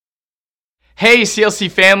Hey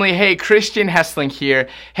CLC family, hey, Christian Hessling here.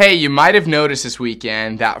 Hey, you might have noticed this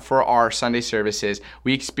weekend that for our Sunday services,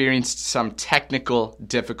 we experienced some technical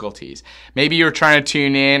difficulties. Maybe you were trying to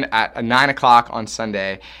tune in at 9 o'clock on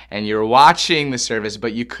Sunday and you're watching the service,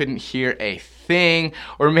 but you couldn't hear a thing,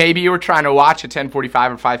 or maybe you were trying to watch at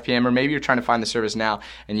 10:45 or 5 p.m., or maybe you're trying to find the service now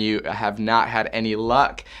and you have not had any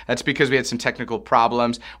luck. That's because we had some technical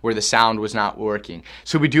problems where the sound was not working.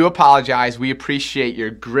 So we do apologize. We appreciate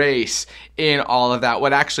your grace in all of that.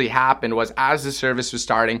 What actually happened was, as the service was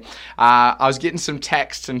starting, I was getting some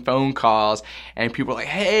texts and phone calls, and people were like,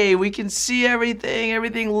 hey, we can see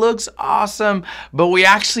everything looks awesome, but we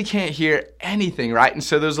actually can't hear anything, right? And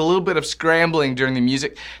so there was a little bit of scrambling during the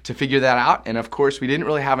music to figure that out, and of course we didn't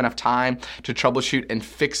really have enough time to troubleshoot and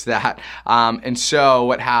fix that. And so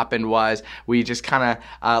what happened was we just kind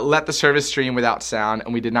of let the service stream without sound,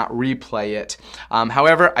 and we did not replay it.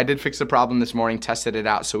 However, I did fix the problem this morning, tested it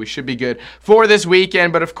out, so we should be good for this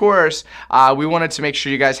weekend. But of course, we wanted to make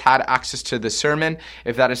sure you guys had access to the sermon,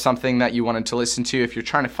 if that is something that you wanted to listen to. If you're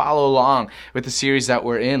trying to follow along with the series that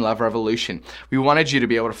we're in, Love Revolution, we wanted you to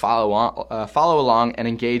be able to follow along and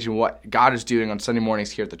engage in what God is doing on Sunday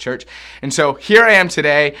mornings here at the church. And so here I am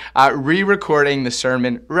today, re-recording the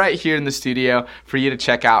sermon right here in the studio for you to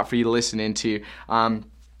check out, for you to listen into.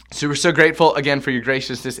 So we're so grateful, again, for your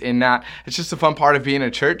graciousness in that. It's just a fun part of being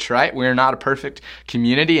a church, right? We're not a perfect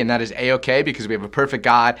community, and that is A-okay, because we have a perfect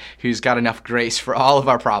God who's got enough grace for all of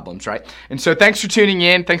our problems, right? And so thanks for tuning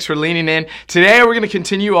in. Thanks for leaning in. Today, we're going to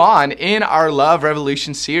continue on in our Love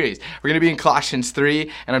Revolution series. We're going to be in Colossians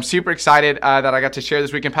 3, and I'm super excited that I got to share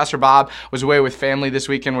this weekend. Pastor Bob was away with family this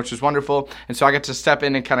weekend, which was wonderful, and so I got to step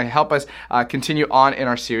in and kind of help us continue on in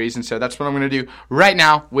our series, and so that's what I'm going to do right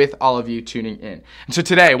now with all of you tuning in. And so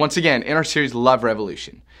today, once again, in our series, Love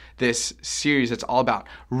Revolution, this series that's all about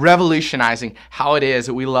revolutionizing how it is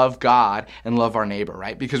that we love God and love our neighbor,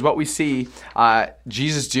 right? Because what we see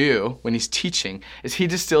Jesus do when he's teaching is he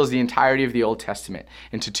distills the entirety of the Old Testament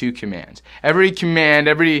into 2 commands. Every command,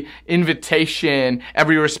 every invitation,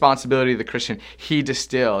 every responsibility of the Christian, he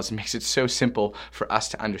distills and makes it so simple for us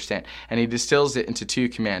to understand. And he distills it into 2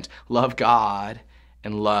 commands: love God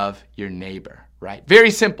and love your neighbor. Right? Very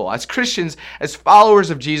simple. As Christians, as followers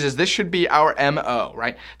of Jesus, this should be our MO,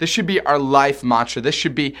 right? This should be our life mantra. This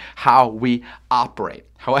should be how we operate.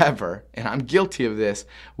 However, and I'm guilty of this,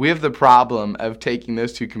 we have the problem of taking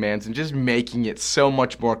those 2 commands and just making it so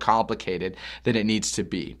much more complicated than it needs to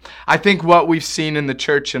be. I think what we've seen in the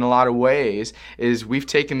church in a lot of ways is we've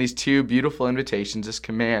taken these 2 beautiful invitations, this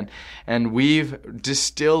command, and we've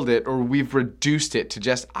distilled it, or we've reduced it to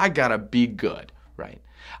just, I gotta be good, right?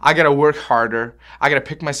 I got to work harder. I got to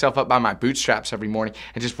pick myself up by my bootstraps every morning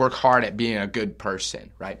and just work hard at being a good person,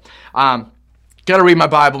 right? Got to read my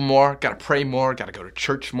Bible more, got to pray more, got to go to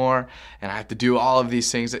church more, and I have to do all of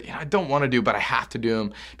these things that I don't want to do, but I have to do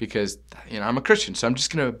them because I'm a Christian, so I'm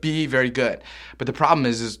just going to be very good. But the problem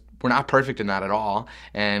is we're not perfect in that at all,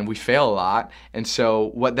 and we fail a lot. And so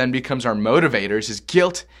what then becomes our motivators is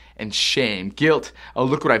guilt and shame. Guilt, oh,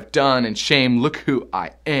 look what I've done, and shame, look who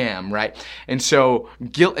I am, right? And so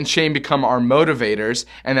guilt and shame become our motivators,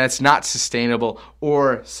 and that's not sustainable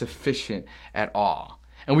or sufficient at all.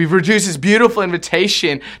 And we've reduced this beautiful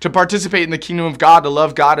invitation to participate in the kingdom of God, to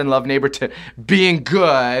love God and love neighbor, to being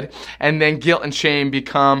good, and then guilt and shame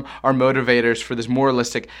become our motivators for this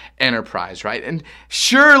moralistic enterprise, right? And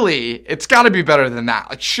surely it's got to be better than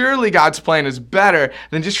that. Like, surely God's plan is better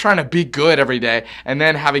than just trying to be good every day and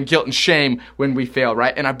then having guilt and shame when we fail,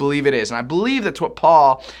 right? And I believe it is. And I believe that's what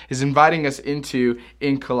Paul is inviting us into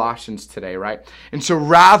in Colossians today, right? And so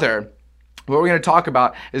rather, what we're going to talk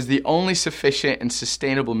about is the only sufficient and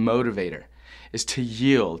sustainable motivator is to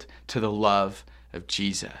yield to the love of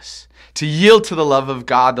Jesus, to yield to the love of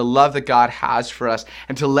God, the love that God has for us,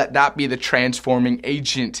 and to let that be the transforming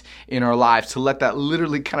agent in our lives, to let that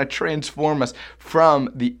literally kind of transform us from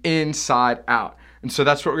the inside out. And so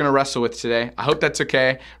that's what we're going to wrestle with today. I hope that's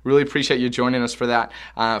okay. Really appreciate you joining us for that.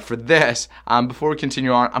 For this, before we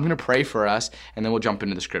continue on, I'm going to pray for us, and then we'll jump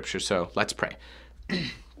into the scripture. So let's pray.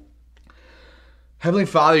 Heavenly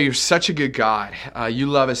Father, you're such a good God. You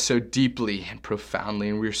love us so deeply and profoundly,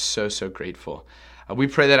 and we're so, so grateful. We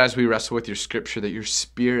pray that as we wrestle with your scripture, that your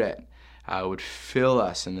Spirit would fill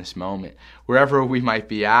us in this moment. Wherever we might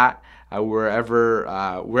be at,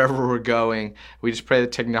 wherever we're going, we just pray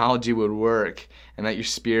that technology would work and that your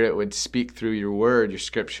Spirit would speak through your word, your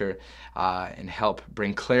scripture, and help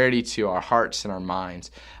bring clarity to our hearts and our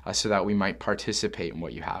minds so that we might participate in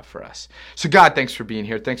what you have for us. So God, thanks for being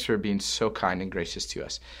here. Thanks for being so kind and gracious to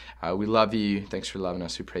us. We love you. Thanks for loving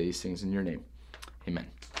us. We pray these things in your name. Amen.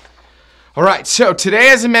 All right, so today,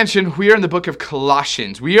 as I mentioned, we are in the book of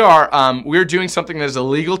Colossians. We're doing something that is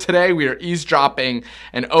illegal today. We are eavesdropping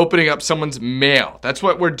and opening up someone's mail. That's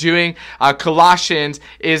what we're doing. Colossians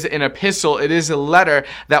is an epistle. It is a letter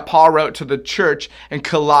that Paul wrote to the church in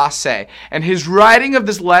Colossae. And his writing of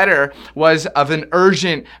this letter was of an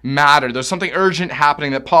urgent matter. There's something urgent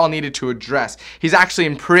happening that Paul needed to address. He's actually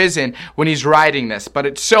in prison when he's writing this, but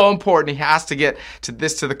it's so important. He has to get to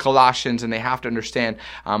the Colossians, and they have to understand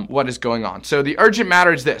what is going on. So the urgent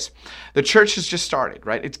matter is this. The church has just started,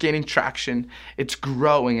 right? It's gaining traction. It's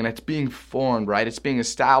growing, and it's being formed, right? It's being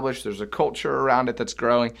established. There's a culture around it that's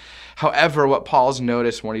growing. However, what Paul's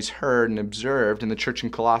noticed, what he's heard and observed in the church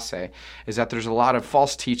in Colossae, is that there's a lot of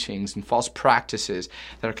false teachings and false practices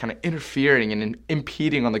that are kind of interfering and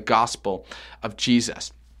impeding on the gospel of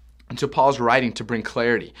Jesus. And so Paul's writing to bring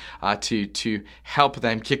clarity, to help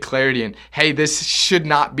them get clarity in, hey, this should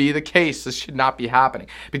not be the case. This should not be happening.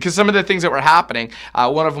 Because some of the things that were happening,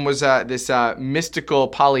 one of them was this mystical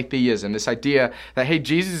polytheism, this idea that, hey,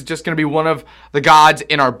 Jesus is just going to be one of the gods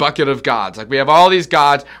in our bucket of gods. Like, we have all these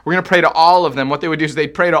gods. We're going to pray to all of them. What they would do is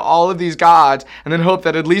they'd pray to all of these gods and then hope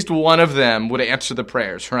that at least one of them would answer the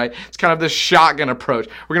prayers, right? It's kind of this shotgun approach.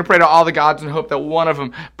 We're going to pray to all the gods and hope that one of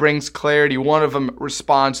them brings clarity. One of them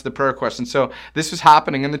responds to the prayer question. So this was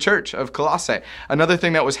happening in the church of Colossae. Another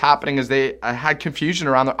thing that was happening is they had confusion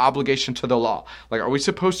around their obligation to the law. Like, are we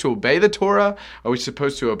supposed to obey the Torah? Are we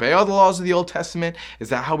supposed to obey all the laws of the Old Testament? Is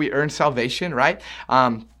that how we earn salvation, right?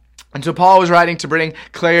 And so Paul was writing to bring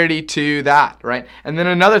clarity to that, right? And then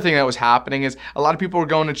another thing that was happening is a lot of people were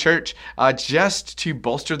going to church just to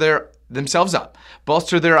bolster themselves up,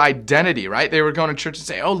 bolster their identity, right? They were going to church and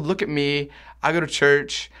say, oh, look at me. I go to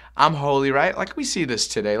church. I'm holy, right? Like, we see this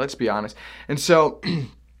today, let's be honest. And so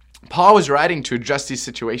Paul was writing to address these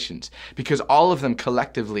situations because all of them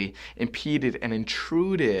collectively impeded and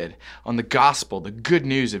intruded on the gospel, the good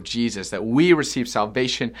news of Jesus, that we receive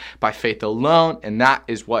salvation by faith alone, and that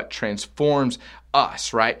is what transforms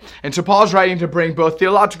us, right? And so Paul's writing to bring both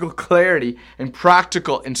theological clarity and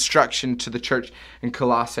practical instruction to the church in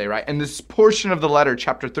Colossae, right? And this portion of the letter,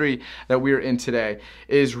 chapter 3, that we're in today,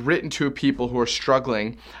 is written to a people who are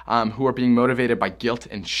struggling, who are being motivated by guilt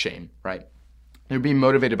and shame, right? They're being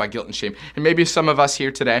motivated by guilt and shame. And maybe some of us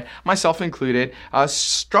here today, myself included,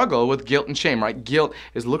 struggle with guilt and shame, right? Guilt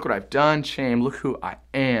is, look what I've done. Shame, look who I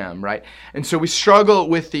am, right? And so we struggle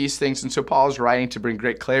with these things. And so Paul is writing to bring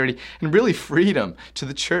great clarity and really freedom to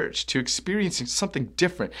the church, to experiencing something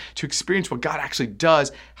different, to experience what God actually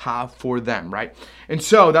does have for them, right? And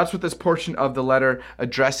so that's what this portion of the letter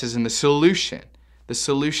addresses, in the solution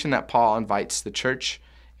that Paul invites the church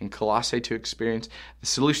in Colossae to experience. The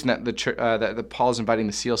solution that that Paul is inviting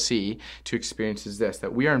the CLC to experience is this: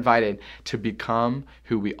 that we are invited to become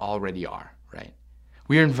who we already are, right?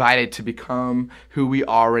 We are invited to become who we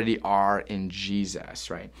already are in Jesus,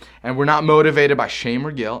 right? And we're not motivated by shame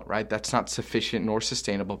or guilt, right? That's not sufficient nor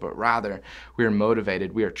sustainable, but rather we are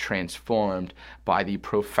motivated, we are transformed by the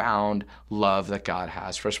profound love that God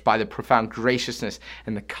has for us, by the profound graciousness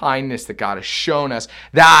and the kindness that God has shown us.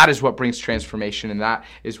 That is what brings transformation, and that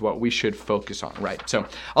is what we should focus on, right? So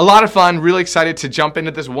a lot of fun, really excited to jump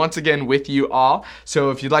into this once again with you all.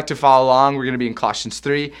 So if you'd like to follow along, we're going to be in Colossians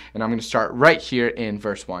 3, and I'm going to start right here in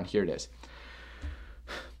verse 1. Here it is.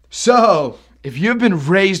 So, if you have been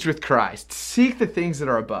raised with Christ, seek the things that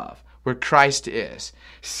are above, where Christ is,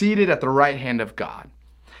 seated at the right hand of God.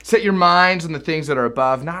 Set your minds on the things that are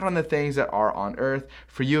above, not on the things that are on earth,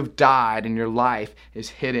 for you have died, and your life is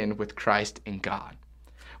hidden with Christ in God.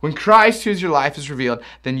 When Christ, who is your life, is revealed,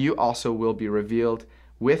 then you also will be revealed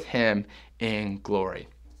with him in glory.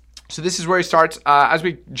 So this is where he starts. As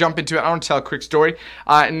we jump into it, I want to tell a quick story.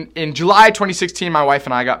 In July 2016, my wife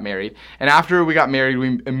and I got married. And after we got married,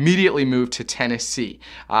 we immediately moved to Tennessee,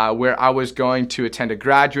 where I was going to attend a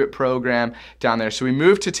graduate program down there. So we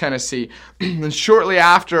moved to Tennessee. And shortly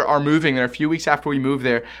after our moving there, a few weeks after we moved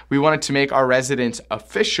there, we wanted to make our residence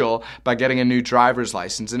official by getting a new driver's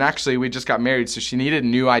license. And actually, we just got married, so she needed a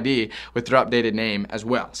new ID with her updated name as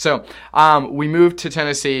well. So we moved to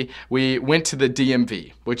Tennessee. We went to the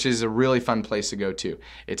DMV, which is a really fun place to go to.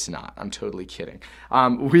 It's not. I'm totally kidding.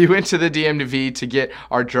 We went to the DMV to get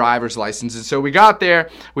our driver's license. And so we got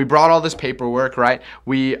there. We brought all this paperwork, right?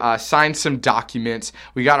 We signed some documents.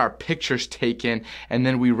 We got our pictures taken. And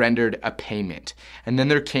then we rendered a payment. And then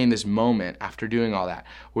there came this moment after doing all that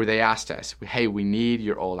where they asked us, hey, we need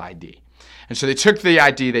your old ID. And so they took the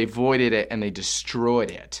ID, they voided it, and they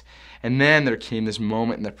destroyed it. And then there came this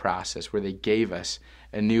moment in the process where they gave us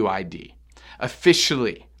a new ID.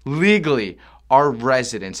 Officially, legally, our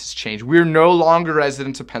residence has changed. We're no longer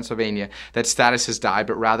residents of Pennsylvania. That status has died,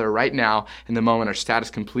 but rather right now, in the moment, our status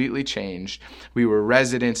completely changed. We were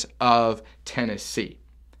residents of Tennessee.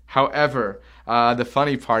 However, the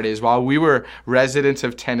funny part is, while we were residents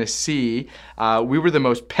of Tennessee, we were the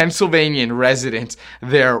most Pennsylvanian residents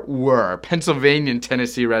there were. Pennsylvanian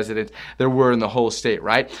Tennessee residents there were in the whole state,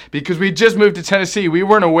 right? Because we just moved to Tennessee. We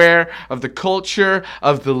weren't aware of the culture,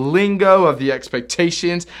 of the lingo, of the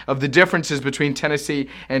expectations, of the differences between Tennessee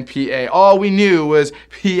and PA. All we knew was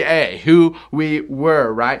PA, who we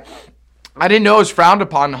were, right? I didn't know it was frowned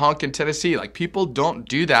upon to honk in Tennessee. Like, people don't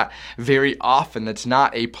do that very often. That's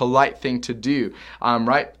not a polite thing to do,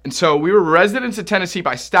 right? And so we were residents of Tennessee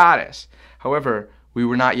by status. However, we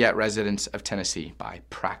were not yet residents of Tennessee by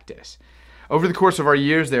practice. Over the course of our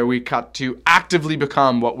years there, we got to actively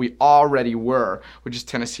become what we already were, which is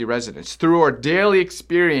Tennessee residents. Through our daily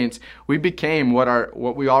experience, we became what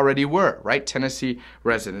we already were, right? Tennessee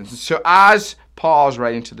residents. So as Paul's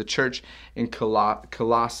writing to the church in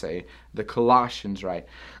Colossae, the Colossians, right,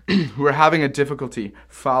 who are having a difficulty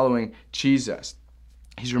following Jesus,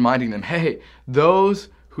 he's reminding them, hey, those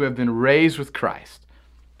who have been raised with Christ,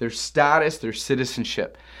 their status, their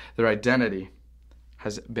citizenship, their identity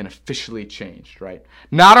has been officially changed, right?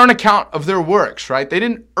 Not on account of their works, right? They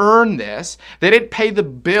didn't earn this. They didn't pay the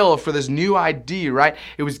bill for this new ID, right?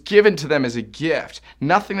 It was given to them as a gift.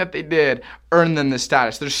 Nothing that they did earned them the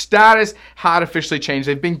status. Their status had officially changed.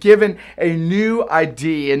 They've been given a new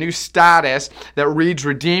ID, a new status that reads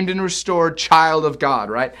redeemed and restored child of God,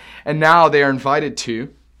 right? And now they are invited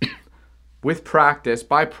to, with practice,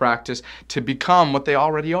 by practice, to become what they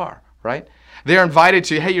already are, right? They're invited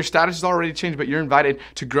to, hey, your status has already changed, but you're invited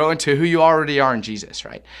to grow into who you already are in Jesus,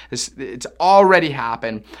 right? It's already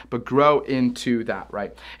happened, but grow into that,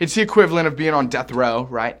 right? It's the equivalent of being on death row,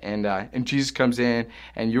 right? And Jesus comes in,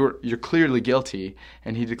 and you're clearly guilty,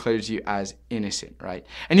 and he declares you as innocent, right?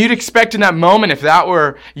 And you'd expect in that moment, if that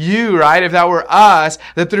were you, right, if that were us,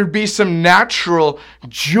 that there'd be some natural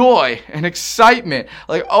joy and excitement.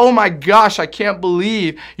 Like, oh my gosh, I can't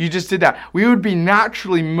believe you just did that. We would be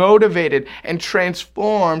naturally motivated and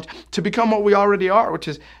transformed to become what we already are, which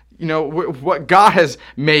is, what God has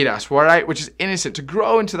made us, right? Which is innocent, to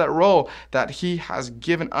grow into that role that he has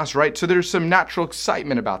given us, right? So there's some natural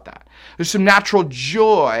excitement about that. There's some natural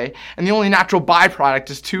joy, and the only natural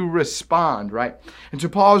byproduct is to respond, right? And so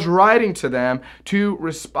Paul is writing to them to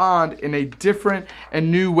respond in a different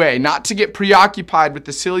and new way, not to get preoccupied with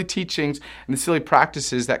the silly teachings and the silly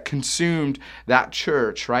practices that consumed that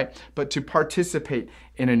church, right? But to participate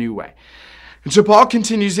in a new way. And so Paul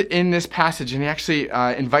continues in this passage, and he actually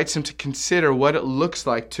invites them to consider what it looks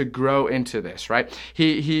like to grow into this, right?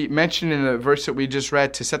 He mentioned in the verse that we just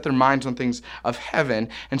read to set their minds on things of heaven,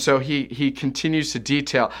 and so he continues to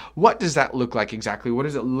detail, what does that look like exactly? What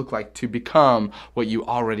does it look like to become what you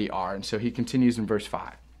already are? And so he continues in verse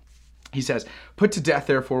 5. He says, put to death,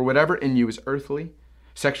 therefore, whatever in you is earthly,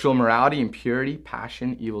 sexual immorality, impurity,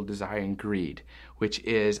 passion, evil desire, and greed, which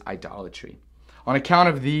is idolatry. On account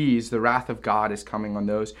of these, the wrath of God is coming on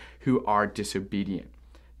those who are disobedient.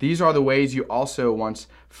 These are the ways you also once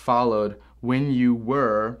followed when you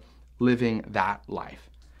were living that life.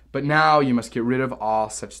 But now you must get rid of all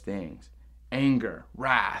such things: anger,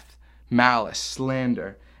 wrath, malice,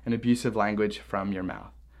 slander, and abusive language from your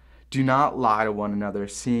mouth. Do not lie to one another,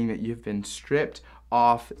 seeing that you have stripped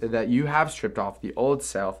off the old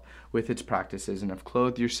self with its practices, and have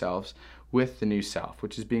clothed yourselves with the new self,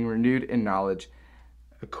 which is being renewed in knowledge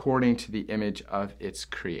according to the image of its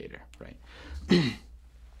creator, right?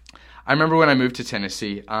 I remember when I moved to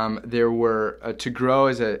Tennessee, to grow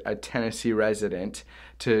as a Tennessee resident,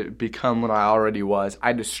 to become what I already was, I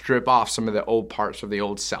had to strip off some of the old parts of the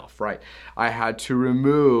old self, right? I had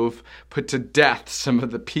to put to death some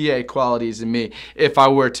of the PA qualities in me if I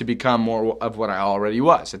were to become more of what I already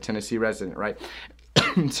was, a Tennessee resident, right?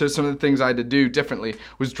 So some of the things I had to do differently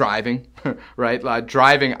was driving, right?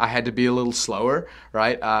 Driving, I had to be a little slower,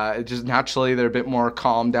 right? Just naturally, they're a bit more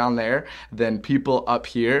calm down there than people up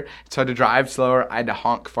here. So I had to drive slower. I had to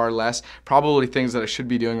honk far less. Probably things that I should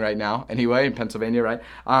be doing right now anyway in Pennsylvania, right?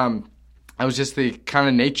 It was just the kind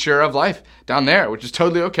of nature of life down there, which is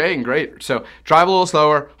totally okay and great. So drive a little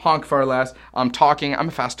slower, honk far less. I'm a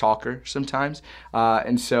fast talker sometimes.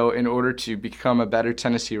 And so in order to become a better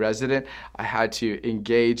Tennessee resident, I had to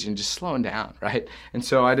engage in just slowing down, right? And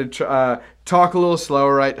so I had to talk a little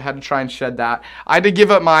slower, right? Had to try and shed that. I had to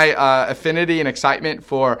give up my affinity and excitement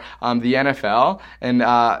for the NFL, and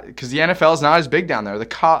because the NFL is not as big down there. The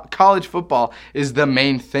college football is the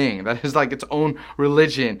main thing. That is like its own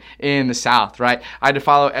religion in the South, right? I had to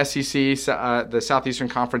follow SEC, the Southeastern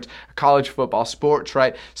Conference college football sports,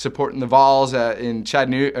 right? Supporting the Vols in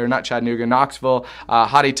Knoxville,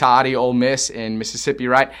 Hotty Toddy, Ole Miss in Mississippi,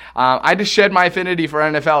 right? I had to shed my affinity for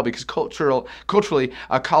NFL because culturally,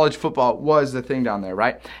 college football was the thing down there,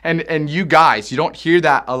 right? And you guys, you don't hear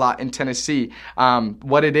that a lot in Tennessee.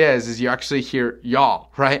 What it is you actually hear y'all,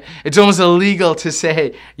 right? It's almost illegal to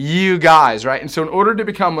say you guys, right? And so in order to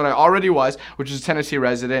become what I already was, which is a Tennessee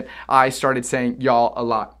resident, I started saying y'all a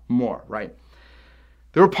lot more, right?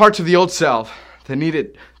 There were parts of the old self that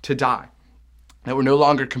needed to die, that were no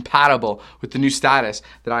longer compatible with the new status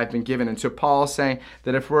that I've been given. And so Paul's saying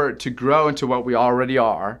that if we're to grow into what we already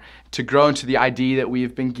are, to grow into the ID that we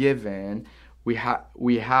have been given, we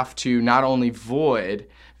have to not only void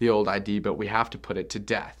the old ID, but we have to put it to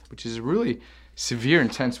death, which is a really severe,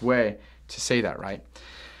 intense way to say that, right?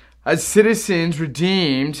 As citizens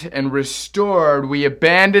redeemed and restored, we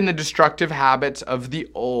abandon the destructive habits of the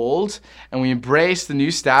old and we embrace the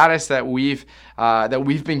new status that we've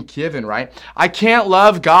been given, right? I can't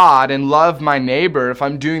love God and love my neighbor if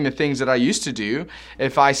I'm doing the things that I used to do,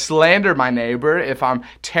 if I slander my neighbor, if I'm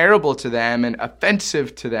terrible to them and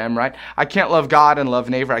offensive to them, right? I can't love God and love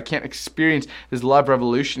neighbor. I can't experience this love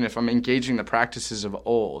revolution if I'm engaging the practices of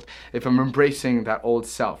old, if I'm embracing that old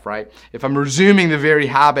self, right? If I'm resuming the very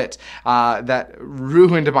habits that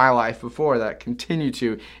ruined my life before, that continue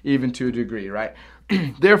to, even to a degree, right?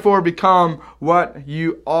 Therefore, become what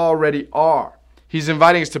you already are. He's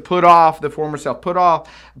inviting us to put off the former self,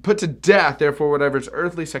 put to death, therefore, whatever is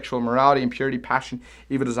earthly, sexual immorality, impurity, passion,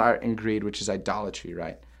 evil desire, and greed, which is idolatry,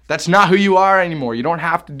 right? That's not who you are anymore. You don't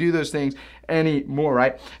have to do those things anymore,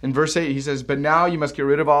 right? In verse 8, he says, but now you must get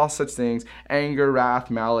rid of all such things, anger,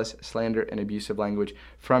 wrath, malice, slander, and abusive language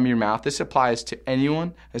from your mouth. This applies to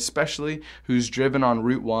anyone, especially who's driven on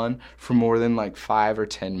Route 1 for more than like 5 or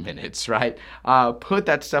 10 minutes, right? Put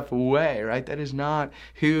that stuff away, right? That is not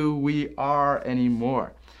who we are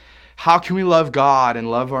anymore. How can we love God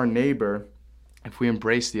and love our neighbor if we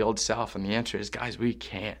embrace the old self? And the answer is, guys, we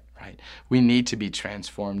can't. Right? We need to be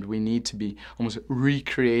transformed. We need to be almost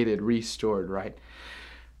recreated, restored, right?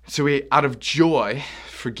 So we, out of joy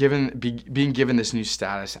for being given this new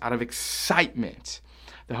status, out of excitement,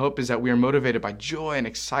 the hope is that we are motivated by joy and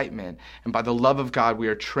excitement, and by the love of God, we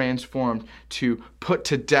are transformed to put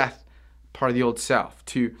to death part of the old self,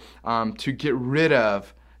 to get rid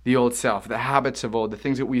of the old self, the habits of old, the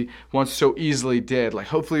things that we once so easily did. Like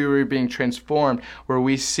hopefully we're being transformed where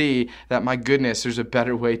we see that, my goodness, there's a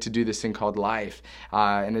better way to do this thing called life.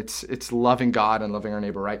 And it's loving God and loving our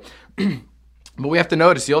neighbor, right? But we have to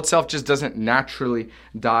notice the old self just doesn't naturally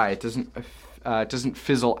die. It doesn't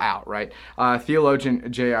fizzle out, right?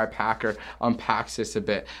 Theologian J.I. Packer unpacks this a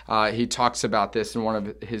bit. He talks about this in one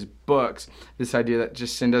of his books, this idea that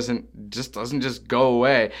sin doesn't just go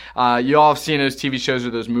away. You all have seen those TV shows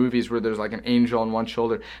or those movies where there's like an angel on one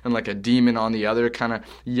shoulder and like a demon on the other kind of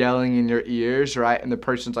yelling in your ears, right? And the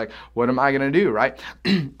person's like, what am I going to do, right?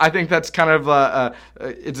 I think that's kind of,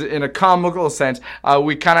 it's in a comical sense,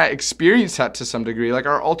 we kind of experience that to some degree. Like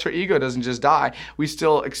our alter ego doesn't just die. We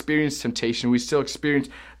still experience temptation. We still experience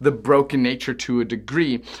the broken nature to a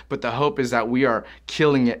degree, but the hope is that we are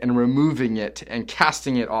killing it and removing it and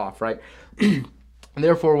casting it off, right? And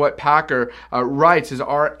therefore, what Packer writes is,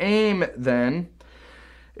 our aim then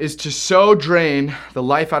is to so drain the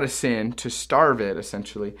life out of sin, to starve it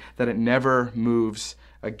essentially, that it never moves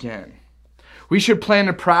again. We should plan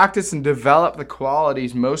to practice and develop the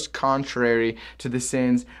qualities most contrary to the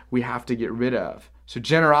sins we have to get rid of. So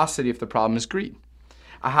generosity if the problem is greed.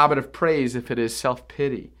 A habit of praise if it is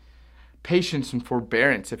self-pity. Patience and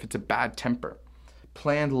forbearance if it's a bad temper.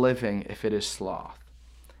 Planned living if it is sloth.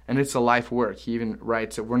 And it's a life work. He even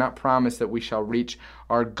writes that we're not promised that we shall reach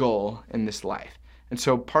our goal in this life. And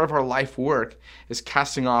so part of our life work is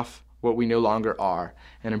casting off what we no longer are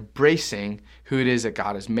and embracing who it is that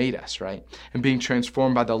God has made us, right? And being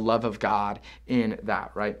transformed by the love of God in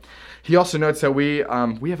that, right? He also notes that we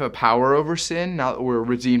have a power over sin now that we're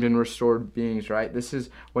redeemed and restored beings, right? This is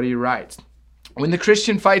what he writes. When the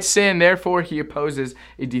Christian fights sin, therefore he opposes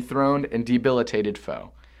a dethroned and debilitated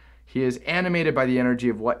foe. He is animated by the energy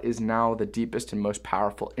of what is now the deepest and most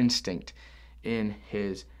powerful instinct in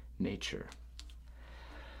his nature.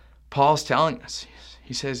 Paul's telling us,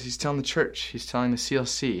 he says, he's telling the church, he's telling the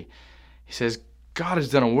CLC, he says, God has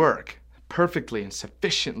done a work perfectly and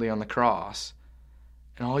sufficiently on the cross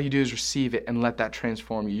And all you do is receive it and let that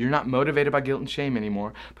transform you. You're not motivated by guilt and shame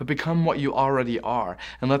anymore, but become what you already are.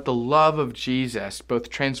 And let the love of Jesus both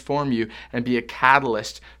transform you and be a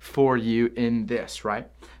catalyst for you in this, right?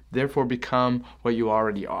 Therefore, become what you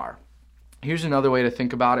already are. Here's another way to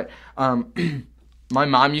think about it. My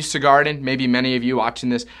mom used to garden. Maybe many of you watching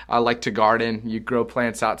this like to garden. You grow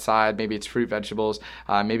plants outside. Maybe it's fruit, vegetables.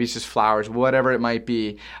 Maybe it's just flowers, whatever it might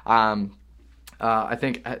be. I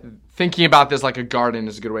think thinking about this like a garden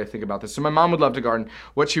is a good way to think about this. So my mom would love to garden.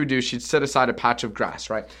 What she would do, she'd set aside a patch of grass,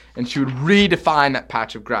 right? And she would redefine that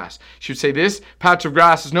patch of grass. She would say, this patch of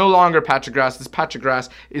grass is no longer a patch of grass. This patch of grass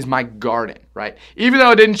is my garden, right? Even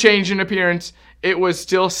though it didn't change in appearance, it was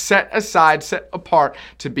still set aside, set apart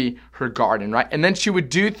to be her garden, right? And then she would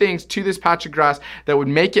do things to this patch of grass that would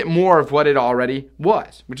make it more of what it already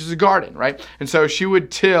was, which is a garden, right? And so she would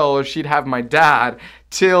till, or she'd have my dad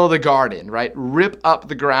till the garden, right? Rip up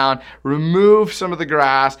the ground, remove some of the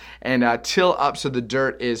grass, and till up so the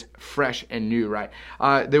dirt is fresh and new, right?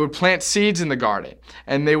 They would plant seeds in the garden,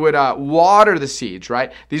 and they would water the seeds,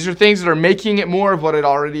 right? These are things that are making it more of what it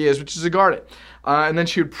already is, which is a garden. And then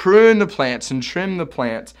she would prune the plants and trim the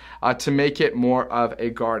plants to make it more of a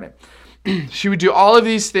garden. She would do all of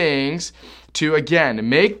these things to, again,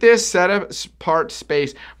 make this set apart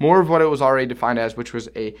space more of what it was already defined as, which was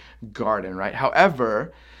a garden, right?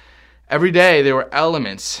 However, every day there were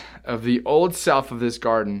elements of the old self of this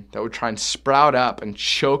garden that would try and sprout up and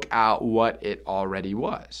choke out what it already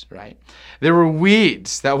was, right? There were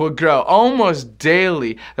weeds that would grow almost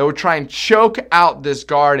daily that would try and choke out this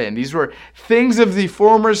garden. These were things of the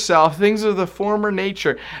former self, things of the former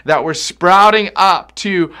nature that were sprouting up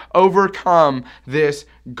to overcome this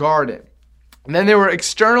garden. And then there were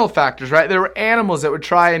external factors, right? There were animals that would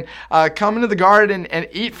try and come into the garden and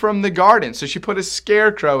eat from the garden. So she put a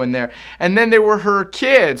scarecrow in there. And then there were her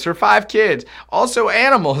kids, her 5 kids, also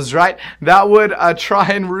animals, right? That would try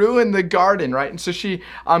and ruin the garden, right? And so she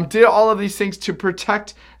did all of these things to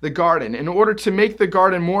protect the garden. In order to make the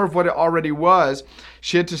garden more of what it already was,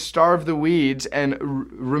 she had to starve the weeds and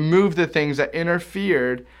remove the things that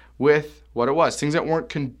interfered with what it was, things that weren't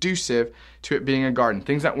conducive to it being a garden,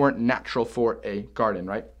 things that weren't natural for a garden,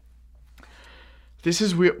 right? This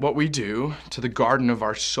is what we do to the garden of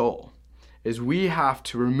our soul, is we have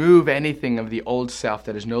to remove anything of the old self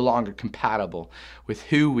that is no longer compatible with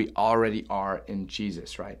who we already are in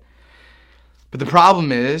Jesus, right? But the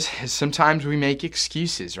problem is sometimes we make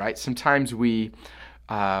excuses, right? Sometimes we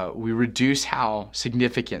reduce how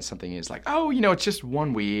significant something is. Like, oh, it's just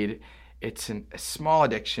one weed. It's a small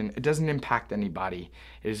addiction. It doesn't impact anybody.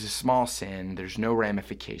 It is a small sin. There's no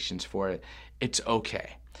ramifications for it. It's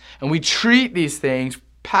okay. And we treat these things,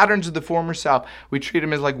 patterns of the former self, we treat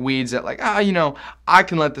them as like weeds that like, I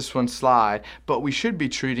can let this one slide. But we should be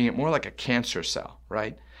treating it more like a cancer cell,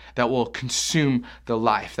 right? That will consume the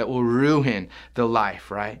life, that will ruin the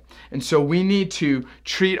life, right? And so we need to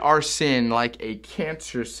treat our sin like a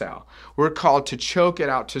cancer cell. We're called to choke it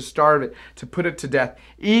out, to starve it, to put it to death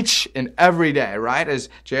each and every day, right? As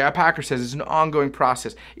J.I. Packer says, it's an ongoing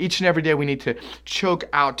process. Each and every day we need to choke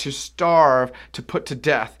out, to starve, to put to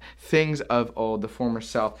death things of old, the former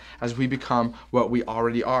self, as we become what we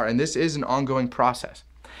already are. And this is an ongoing process.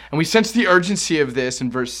 And we sense the urgency of this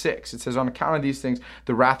in verse 6. It says, on account of these things,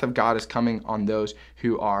 the wrath of God is coming on those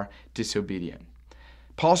who are disobedient.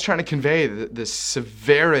 Paul's trying to convey the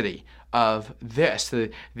severity of this,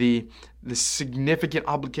 the significant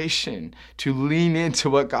obligation to lean into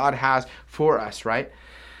what God has for us, right?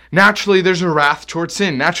 Naturally, there's a wrath towards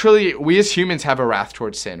sin. Naturally, we as humans have a wrath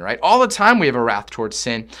towards sin, right? All the time we have a wrath towards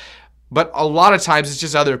sin. But a lot of times it's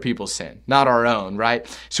just other people's sin, not our own, right?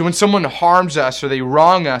 So when someone harms us or they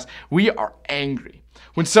wrong us, we are angry.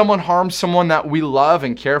 When someone harms someone that we love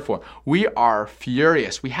and care for, we are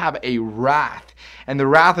furious. We have a wrath. And the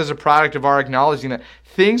wrath is a product of our acknowledging that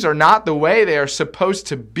things are not the way they are supposed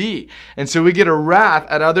to be. And so we get a wrath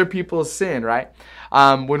at other people's sin, right?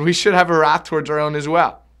 When we should have a wrath towards our own as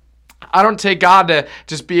well. I don't take God to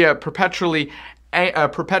just be a perpetually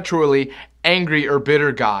angry or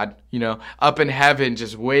bitter God, up in heaven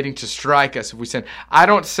just waiting to strike us if we sin. I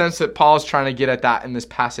don't sense that Paul's trying to get at that in this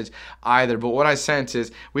passage either. But what I sense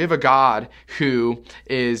is we have a God who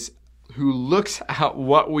looks at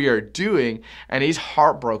what we are doing, and he's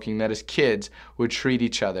heartbroken that his kids would treat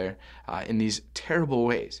each other in these terrible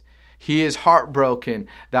ways. He is heartbroken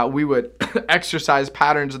that we would exercise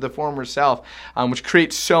patterns of the former self, which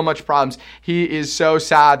creates so much problems. He is so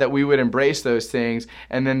sad that we would embrace those things,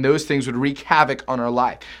 and then those things would wreak havoc on our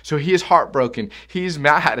life. So he is heartbroken. He's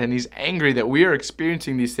mad, and he's angry that we are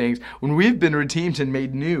experiencing these things when we've been redeemed and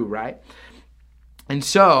made new, right? And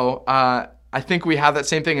so I think we have that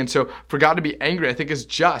same thing. And so for God to be angry, I think is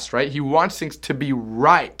just, right? He wants things to be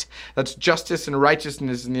right. That's justice and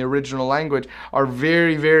righteousness in the original language are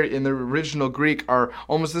very, very, in the original Greek, are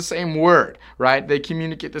almost the same word, right? They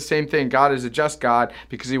communicate the same thing. God is a just God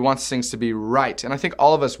because he wants things to be right. And I think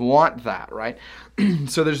all of us want that, right?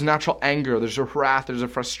 So there's natural anger, there's a wrath, there's a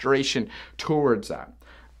frustration towards that.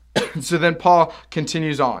 So then Paul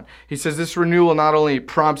continues on. He says this renewal not only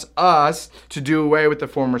prompts us to do away with the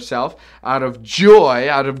former self out of joy,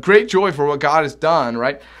 out of great joy for what God has done,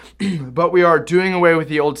 right? But we are doing away with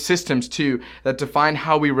the old systems too that define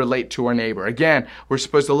how we relate to our neighbor. Again, we're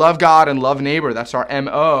supposed to love God and love neighbor. That's our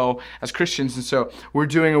MO as Christians. And so we're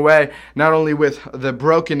doing away not only with the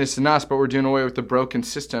brokenness in us, but we're doing away with the broken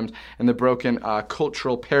systems and the broken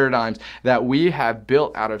cultural paradigms that we have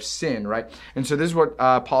built out of sin, right? And so this is what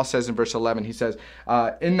Paul says in verse 11. He says,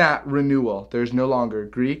 in that renewal, there's no longer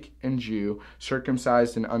Greek and Jew,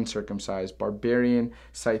 circumcised and uncircumcised, barbarian,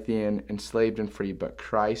 Scythian, enslaved and free, but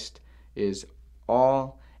Christ is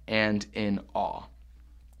all and in all.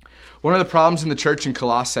 One of the problems in the church in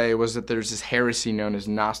Colossae was that there's this heresy known as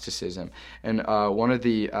Gnosticism. And one of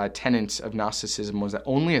the tenets of Gnosticism was that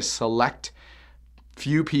only a select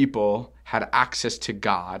few people had access to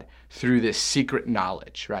God through this secret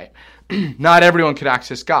knowledge, right? Not everyone could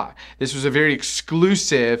access God. This was a very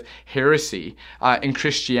exclusive heresy in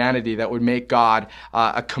Christianity that would make God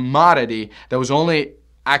a commodity that was only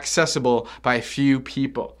accessible by a few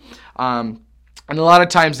people. And a lot of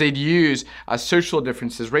times they'd use social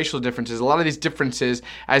differences, racial differences, a lot of these differences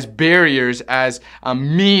as barriers, as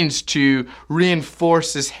means to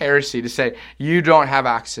reinforce this heresy, to say, you don't have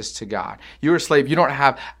access to God. You're a slave. You don't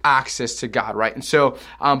have access to God, right? And so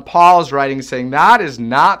Paul's writing saying that is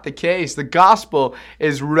not the case. The gospel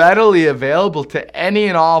is readily available to any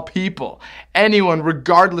and all people, anyone,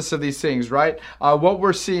 regardless of these things, right? What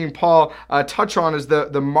we're seeing Paul touch on is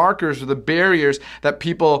the markers or the barriers that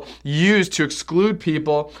people use to exclude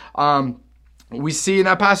people. We see in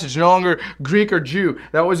that passage no longer Greek or Jew.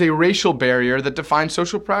 That was a racial barrier that defined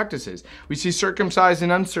social practices. We see circumcised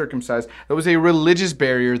and uncircumcised. That was a religious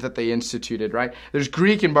barrier that they instituted, right? There's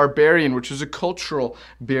Greek and barbarian, which was a cultural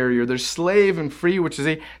barrier. There's slave and free, which is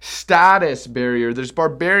a status barrier. There's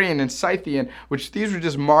barbarian and Scythian, which these were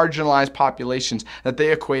just marginalized populations that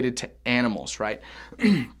they equated to animals, right?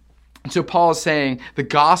 So Paul is saying the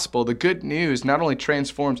gospel, the good news, not only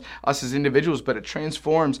transforms us as individuals, but it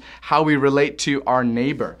transforms how we relate to our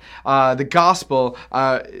neighbor. The gospel,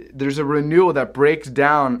 there's a renewal that breaks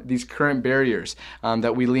down these current barriers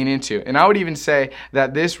that we lean into. And I would even say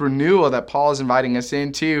that this renewal that Paul is inviting us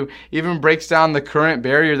into even breaks down the current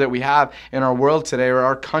barrier that we have in our world today, or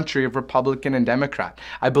our country of Republican and Democrat.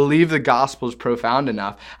 I believe the gospel is profound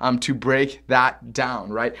enough to break that down,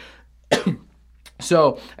 right?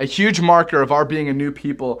 So a huge marker of our being a new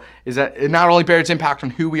people is that it not only bears impact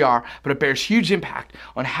on who we are, but it bears huge impact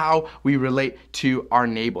on how we relate to our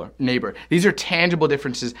neighbor. These are tangible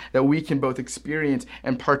differences that we can both experience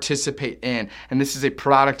and participate in. And this is a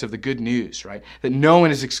product of the good news, right? That no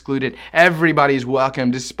one is excluded. Everybody is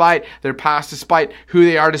welcome, despite their past, despite who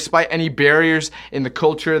they are, despite any barriers in the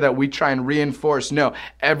culture that we try and reinforce. No,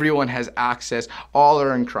 everyone has access. All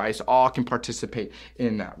are in Christ. All can participate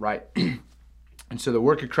in that, right? And so the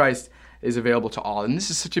work of Christ is available to all. And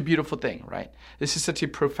this is such a beautiful thing, right? This is such a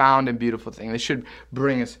profound and beautiful thing. This should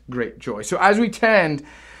bring us great joy. So as we tend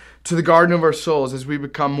to the garden of our souls, as we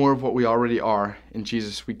become more of what we already are in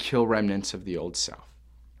Jesus, we kill remnants of the old self,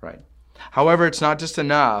 right? However, it's not just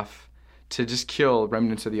enough to just kill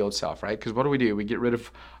remnants of the old self, right? Because what do? We get rid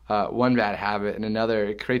of one bad habit and another,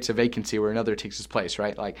 it creates a vacancy where another takes its place,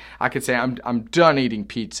 right? Like I could say, I'm done eating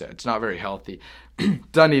pizza. It's not very healthy.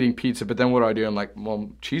 Done eating pizza, but then what do? I'm like,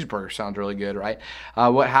 well, cheeseburger sounds really good, right?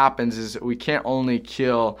 What happens is we can't only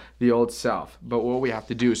kill the old self, but what we have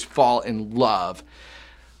to do is fall in love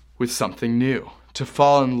with something new. To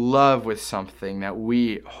fall in love with something that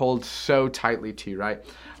we hold so tightly to, right?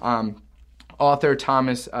 Author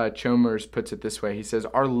Thomas Chalmers puts it this way. He says,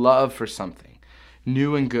 our love for something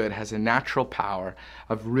new and good has a natural power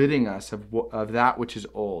of ridding us of that which is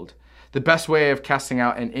old. The best way of casting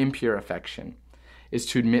out an impure affection is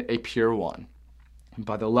to admit a pure one. And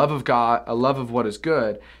by the love of God, a love of what is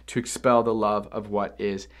good, to expel the love of what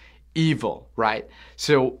is evil, right?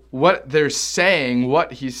 So what he's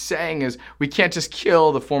saying is we can't just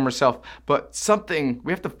kill the former self, but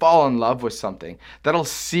we have to fall in love with something that'll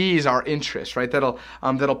seize our interest, right? That'll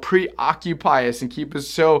preoccupy us and keep us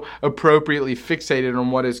so appropriately fixated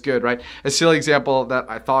on what is good, right? A silly example that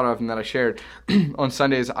I thought of and that I shared on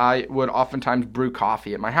Sundays, I would oftentimes brew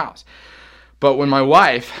coffee at my house. But when my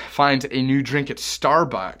wife finds a new drink at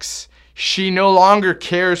Starbucks, She no longer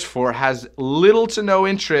cares for, has little to no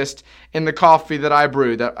interest in the coffee that I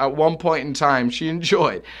brew, that at one point in time she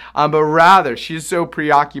enjoyed. But rather, she's so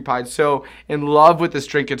preoccupied, so in love with this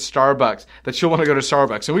drink at Starbucks that she'll want to go to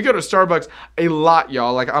Starbucks. And we go to Starbucks a lot,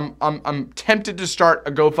 y'all. Like I'm tempted to start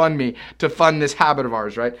a GoFundMe to fund this habit of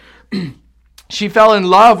ours, right? She fell in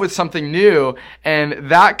love with something new, and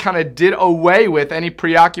that kind of did away with any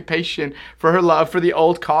preoccupation for her love for the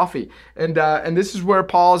old coffee. And this is where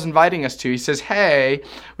Paul is inviting us to. He says, hey,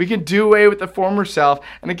 we can do away with the former self,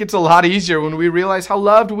 and it gets a lot easier when we realize how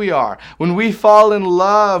loved we are. When we fall in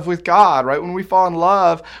love with God, right? When we fall in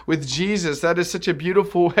love with Jesus, that is such a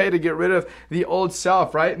beautiful way to get rid of the old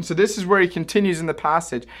self, right? And so this is where he continues in the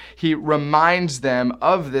passage. He reminds them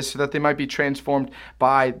of this so that they might be transformed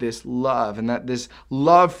by this love, and that this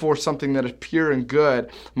love for something that is pure and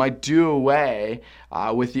good might do away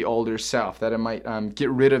with the older self, that it might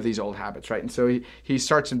get rid of these old habits, right? And so he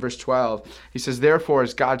starts in verse 12. He says, therefore,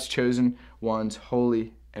 as God's chosen ones,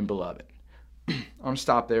 holy and beloved. I'm going to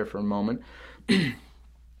stop there for a moment.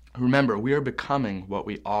 Remember, we are becoming what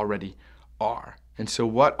we already are. And so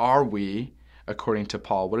what are we according to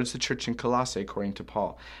Paul? What is the church in Colossae according to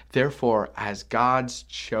Paul? Therefore, as God's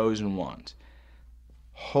chosen ones,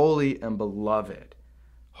 holy and beloved.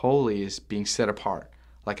 Holy is being set apart,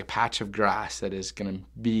 like a patch of grass that is going to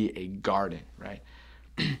be a garden, right?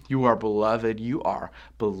 You are beloved, you are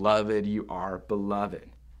beloved, you are beloved.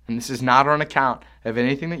 And this is not on account of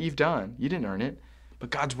anything that you've done. You didn't earn it.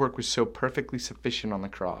 But God's work was so perfectly sufficient on the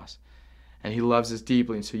cross. And he loves us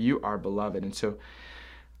deeply, and so you are beloved. And so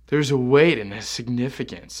there's a weight and a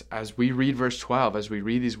significance. As we read verse 12, as we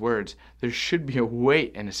read these words, there should be a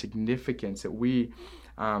weight and a significance that we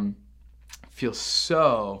feel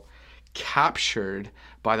so captured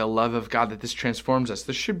by the love of God that this transforms us.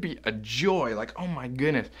 There should be a joy, like, oh my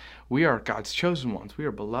goodness, we are God's chosen ones. We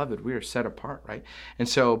are beloved. We are set apart, right? And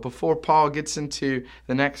so before Paul gets into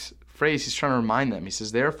the next phrase, he's trying to remind them. He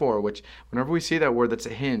says, therefore, which whenever we see that word, that's a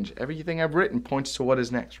hinge. Everything I've written points to what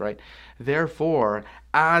is next, right? Therefore,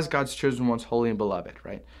 as God's chosen ones, holy and beloved,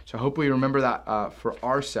 right? So I hope we remember that for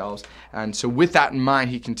ourselves. And so with that in mind,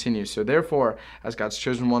 he continues. So therefore, as God's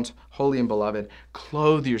chosen ones, holy and beloved,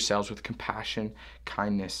 clothe yourselves with compassion,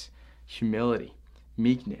 kindness, humility,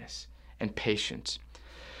 meekness, and patience.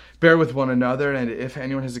 Bear with one another, and if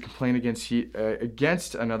anyone has a complaint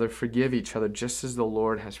against another, forgive each other, just as the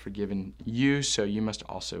Lord has forgiven you, so you must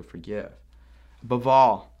also forgive. Above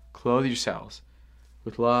all, clothe yourselves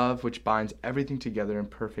with love, which binds everything together in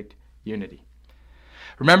perfect unity.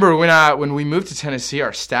 Remember, when we moved to Tennessee,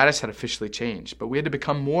 our status had officially changed, but we had to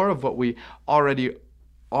become more of what we already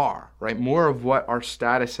are, right? More of what our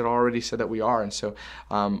status had already said that we are. And so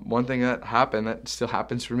one thing that happened that still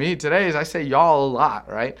happens for me today is I say y'all a lot,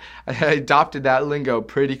 right? I adopted that lingo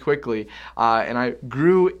pretty quickly, and I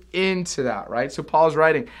grew into that, right? So Paul's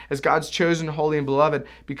writing, as God's chosen, holy, and beloved,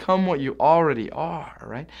 become what you already are,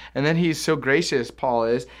 right? And then he's so gracious, Paul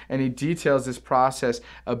is, and he details this process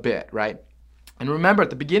a bit, right? And remember, at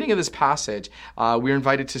the beginning of this passage, we're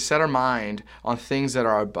invited to set our mind on things that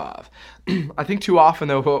are above. I think too often,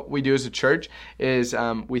 though, what we do as a church is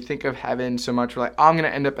we think of heaven so much. We're like, oh, I'm going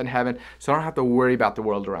to end up in heaven, so I don't have to worry about the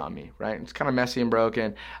world around me, right? It's kind of messy and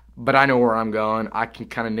broken, but I know where I'm going. I can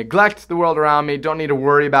kind of neglect the world around me, don't need to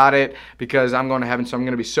worry about it because I'm going to heaven, so I'm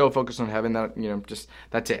going to be so focused on heaven that, just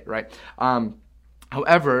that's it, right?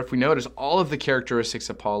 However, if we notice, all of the characteristics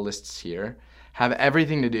that Paul lists here have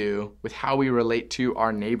everything to do with how we relate to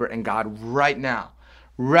our neighbor and God right now,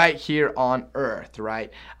 right here on earth, right?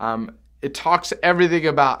 It talks everything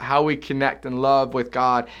about how we connect and love with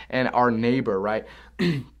God and our neighbor, right?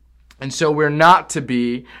 And so we're not to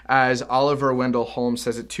be, as Oliver Wendell Holmes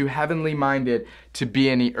says it, too heavenly minded to be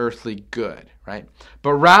any earthly good, right?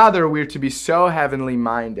 But rather we're to be so heavenly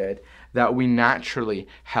minded that we naturally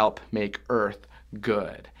help make earth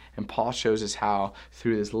good. And Paul shows us how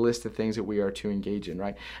through this list of things that we are to engage in,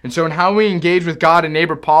 right? And so in how we engage with God and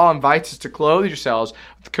neighbor, Paul invites us to clothe yourselves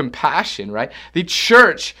with compassion, right? The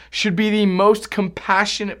church should be the most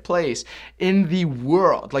compassionate place in the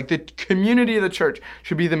world. Like the community of the church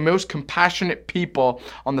should be the most compassionate people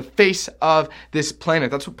on the face of this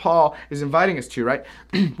planet. That's what Paul is inviting us to, right?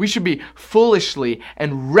 We should be foolishly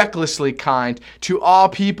and recklessly kind to all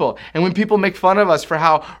people. And when people make fun of us for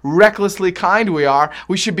how recklessly kind we are,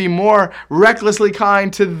 we should be more recklessly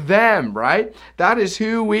kind to them, right? That is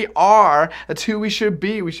who we are. That's who we should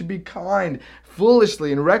be. We should be kind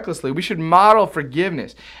foolishly and recklessly. We should model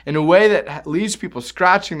forgiveness in a way that leaves people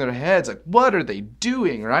scratching their heads like, what are they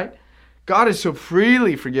doing, right? God has so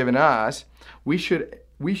freely forgiven us. We should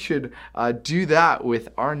we should do that with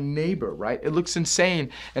our neighbor, right? It looks insane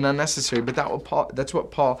and unnecessary, but that's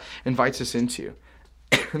what Paul invites us into.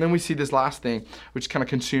 And then we see this last thing, which kind of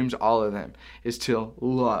consumes all of them, is to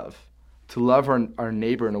love our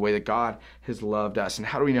neighbor in a way that God has loved us. And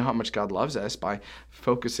how do we know how much God loves us? By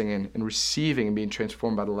focusing and receiving and being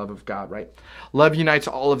transformed by the love of God, right? Love unites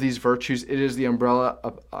all of these virtues. It is the umbrella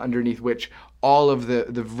underneath which all of the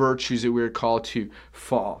virtues that we're called to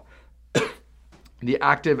fall. The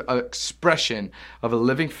active expression of a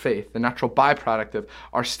living faith, the natural byproduct of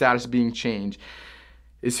our status being changed,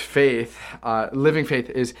 is faith. Living faith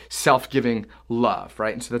is self-giving love,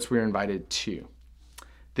 right? And so that's what we're invited to.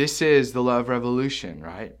 This is the love revolution,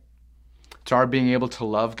 right? It's our being able to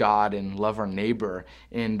love God and love our neighbor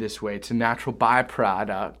in this way. It's a natural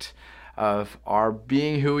byproduct of our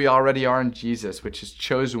being who we already are in Jesus, which is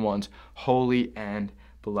chosen ones, holy and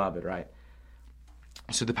beloved, right?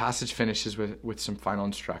 So the passage finishes with some final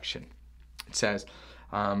instruction. It says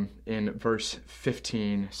in verse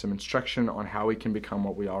 15, some instruction on how we can become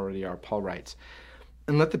what we already are. Paul writes,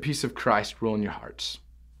 "And let the peace of Christ rule in your hearts,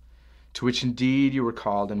 to which indeed you were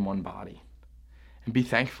called in one body. And be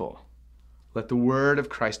thankful. Let the word of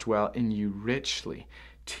Christ dwell in you richly.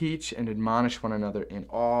 Teach and admonish one another in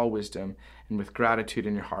all wisdom and with gratitude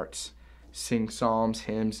in your hearts. Sing psalms,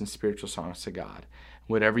 hymns, and spiritual songs to God.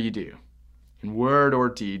 Whatever you do, in word or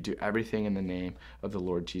deed, do everything in the name of the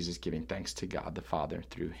Lord Jesus, giving thanks to God the Father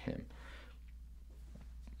through him."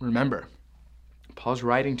 Remember, Paul's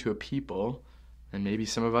writing to a people, and maybe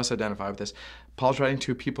some of us identify with this, Paul's writing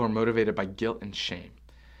to a people who are motivated by guilt and shame.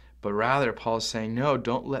 But rather, Paul is saying, no,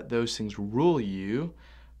 don't let those things rule you,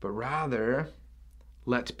 but rather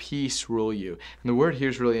let peace rule you. And the word here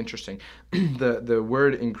is really interesting. The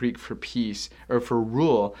word in Greek for peace, or for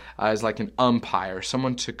rule, is like an umpire,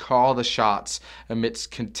 someone to call the shots amidst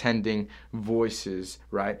contending voices,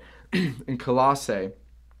 right? In Colossae,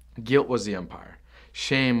 guilt was the umpire.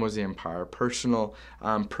 Shame was the umpire. Personal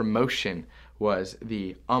promotion was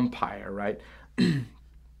the umpire, right?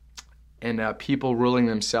 And people ruling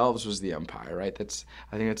themselves was the umpire, right?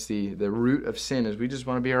 I think that's the root of sin, is we just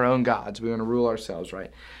want to be our own gods. We want to rule ourselves,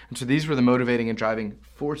 right? And so these were the motivating and driving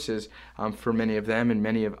forces for many of them and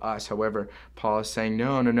many of us. However, Paul is saying,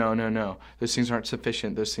 no. Those things aren't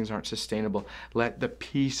sufficient. Those things aren't sustainable. Let the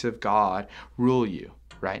peace of God rule you,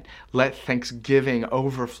 right? Let thanksgiving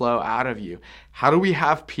overflow out of you. How do we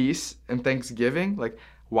have peace and thanksgiving? Like,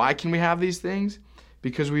 why can we have these things?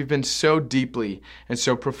 Because we've been so deeply and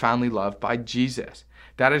so profoundly loved by Jesus.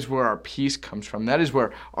 That is where our peace comes from. That is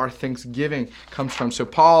where our thanksgiving comes from. So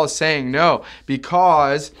Paul is saying, no,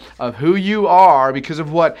 because of who you are, because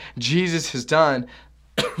of what Jesus has done,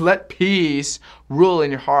 let peace rule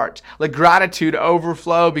in your heart. Let gratitude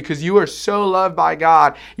overflow because you are so loved by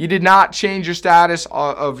God. You did not change your status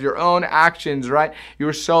of your own actions, right? You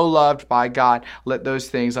are so loved by God. Let those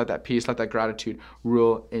things, let that peace, let that gratitude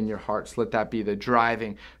rule in your hearts. Let that be the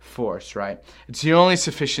driving force, right? It's the only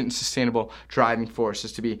sufficient and sustainable driving force,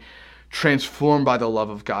 is to be transformed by the love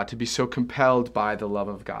of God, to be so compelled by the love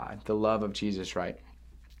of God, the love of Jesus, right?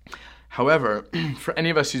 However, for any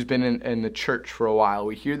of us who's been in the church for a while,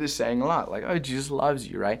 we hear this saying a lot, like, oh, Jesus loves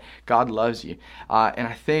you, right? God loves you. And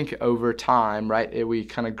I think over time, right, we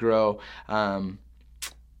kind of grow,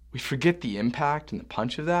 we forget the impact and the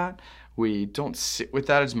punch of that. We don't sit with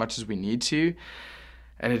that as much as we need to.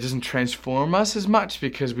 And it doesn't transform us as much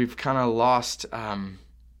because we've kind of lost,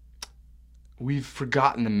 we've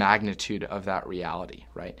forgotten the magnitude of that reality,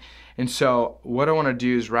 right? And so what I want to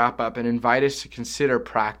do is wrap up and invite us to consider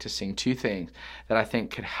practicing two things that I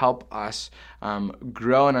think could help us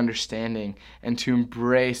grow in understanding and to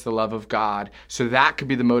embrace the love of God, so that could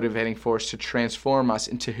be the motivating force to transform us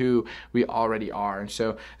into who we already are. And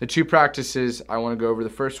so the two practices I want to go over, the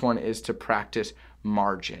first one is to practice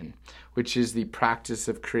margin, which is the practice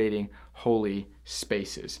of creating holy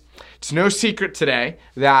spaces. It's no secret today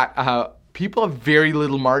that people have very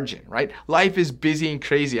little margin, right? Life is busy and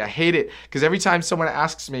crazy. I hate it because every time someone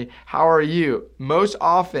asks me, how are you? Most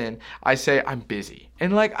often I say, I'm busy.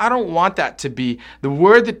 And I don't want that to be the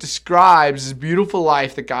word that describes this beautiful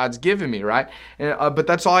life that God's given me, right? And, but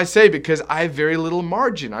that's all I say because I have very little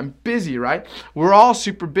margin. I'm busy, right? We're all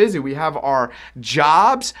super busy. We have our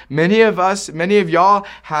jobs. Many of y'all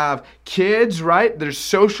have kids, right? There's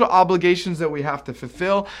social obligations that we have to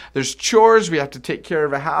fulfill. There's chores. We have to take care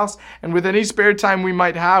of a house. And with any spare time we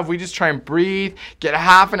might have, we just try and breathe, get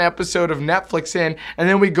half an episode of Netflix in, and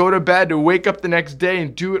then we go to bed to wake up the next day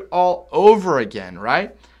and do it all over again, right?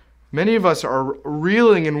 Many of us are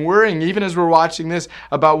reeling and worrying, even as we're watching this,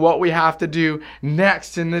 about what we have to do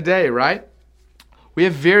next in the day, right? we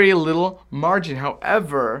have very little margin.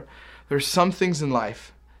 However, there's some things in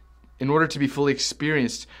life, in order to be fully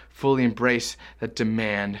experienced, fully embraced, that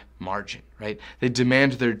demand margin, right? They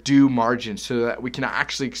demand their due margin so that we can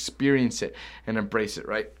actually experience it and embrace it,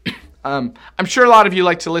 right? I'm sure a lot of you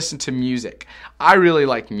like to listen to music. I really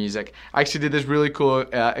like music. I actually did this really cool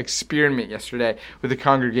experiment yesterday with the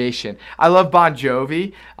congregation. I love Bon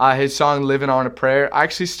Jovi, his song Living on a Prayer. I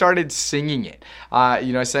actually started singing it.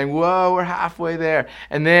 I sang, whoa, we're halfway there.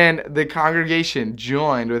 And then the congregation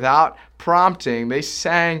joined without prompting. They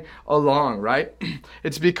sang along, right?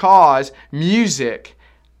 It's because music,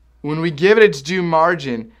 when we give it its due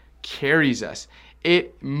margin, carries us.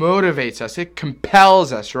 It motivates us. It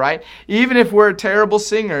compels us, right? Even if we're terrible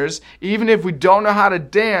singers, even if we don't know how to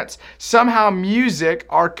dance, somehow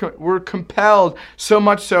we're compelled so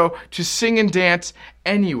much so to sing and dance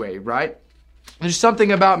anyway, right? There's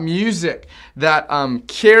something about music that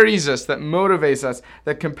carries us, that motivates us,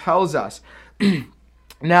 that compels us.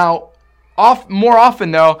 Now, more often,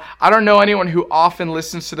 though, I don't know anyone who often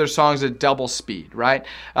listens to their songs at double speed, right?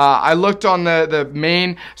 I looked on the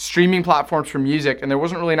main streaming platforms for music, and there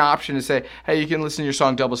wasn't really an option to say, hey, you can listen to your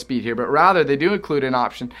song double speed here. But rather, they do include an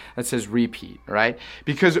option that says repeat, right?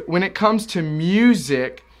 Because when it comes to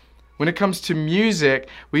music,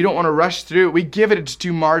 we don't want to rush through it. We give it its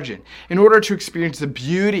due margin in order to experience the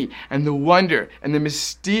beauty and the wonder and the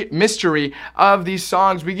mystery of these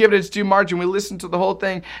songs. We give it its due margin. We listen to the whole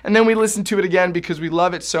thing, and then we listen to it again because we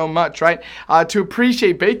love it so much, right? To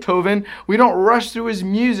appreciate Beethoven, we don't rush through his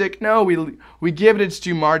music. No, we give it its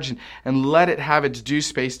due margin and let it have its due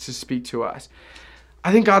space to speak to us.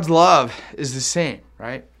 I think God's love is the same,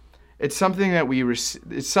 right? It's something that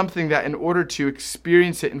it's something that in order to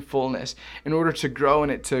experience it in fullness, in order to grow in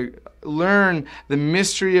it, to learn the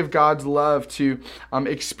mystery of God's love, to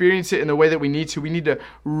experience it in the way that we need to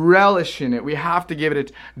relish in it. We have to give it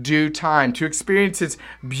its due time. To experience its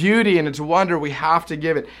beauty and its wonder, we have to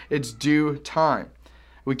give it its due time.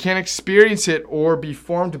 We can't experience it or be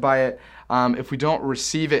formed by it if we don't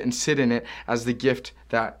receive it and sit in it as the gift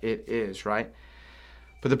that it is, right?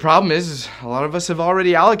 But the problem is a lot of us have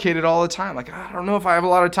already allocated all the time. Like, I don't know if I have a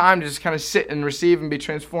lot of time to just kind of sit and receive and be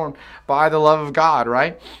transformed by the love of God,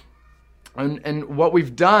 right? And what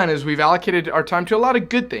we've done is we've allocated our time to a lot of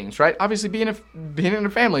good things, right? Obviously, being in a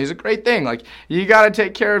family is a great thing. Like, you got to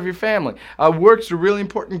take care of your family. Work's a really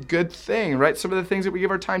important good thing, right? Some of the things that we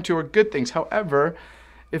give our time to are good things. However,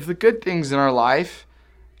 if the good things in our life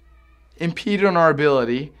impede on our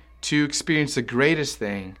ability to experience the greatest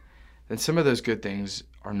thing, then some of those good things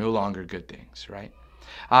are no longer good things, right?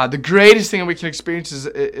 The greatest thing that we can experience is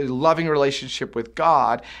a loving relationship with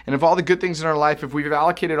God. And if all the good things in our life, if we've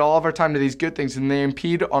allocated all of our time to these good things and they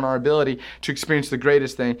impede on our ability to experience the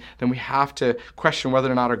greatest thing, then we have to question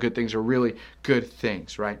whether or not our good things are really good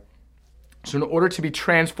things, right? So in order to be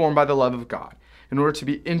transformed by the love of God, in order to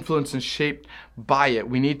be influenced and shaped by it,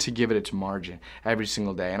 we need to give it its margin every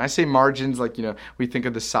single day. And I say margins like, we think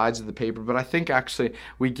of the sides of the paper, but I think actually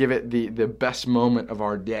we give it the best moment of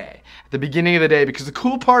our day, at the beginning of the day. Because the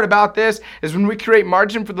cool part about this is when we create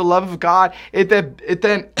margin for the love of God, it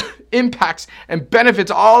then impacts and benefits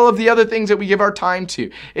all of the other things that we give our time to.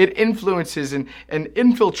 It influences and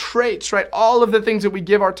infiltrates, right, all of the things that we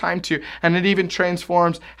give our time to, and it even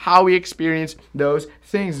transforms how we experience those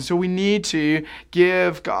things. And so we need to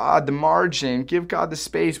give God the margin, give God the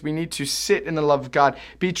space. We need to sit in the love of God,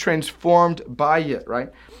 be transformed by it, right?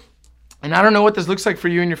 And I don't know what this looks like for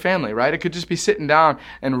you and your family, right? It could just be sitting down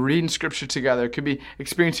and reading scripture together. It could be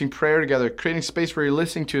experiencing prayer together, creating space where you're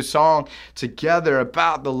listening to a song together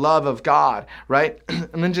about the love of God, right?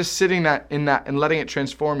 And then just sitting in that and letting it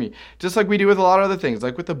transform you. Just like we do with a lot of other things,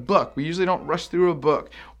 like with a book. We usually don't rush through a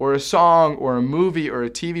book or a song or a movie or a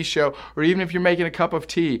TV show, or even if you're making a cup of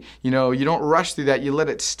tea, you don't rush through that. You let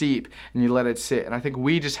it steep and you let it sit. And I think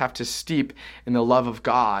we just have to steep in the love of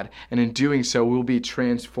God. And in doing so, we'll be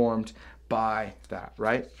transformed by that,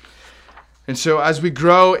 right? And so as we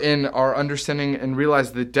grow in our understanding and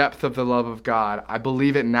realize the depth of the love of God, I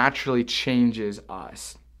believe it naturally changes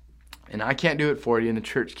us. And I can't do it for you, and the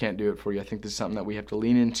church can't do it for you. I think this is something that we have to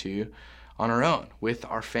lean into on our own with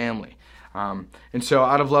our family. And so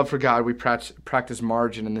out of love for God, we practice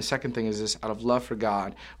margin. And the second thing is this: out of love for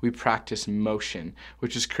God, we practice motion,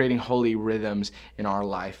 which is creating holy rhythms in our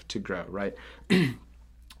life to grow, right?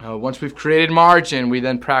 Once we've created margin, we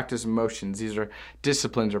then practice motions. These are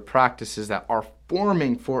disciplines or practices that are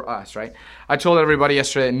forming for us, right? I told everybody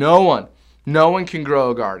yesterday, no one can grow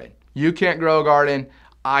a garden. You can't grow a garden.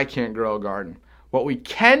 I can't grow a garden. What we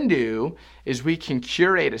can do is we can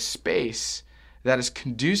curate a space that is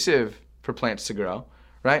conducive for plants to grow,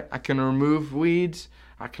 right? I can remove weeds.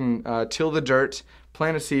 I can till the dirt,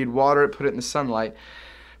 plant a seed, water it, put it in the sunlight.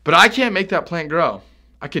 But I can't make that plant grow.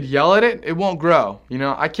 I could yell at it, it won't grow.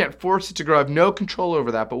 I can't force it to grow. I have no control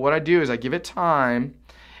over that. But what I do is I give it time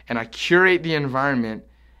and I curate the environment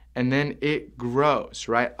and then it grows,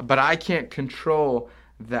 right? But I can't control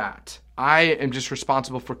that. I am just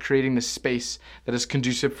responsible for creating the space that is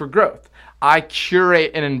conducive for growth. I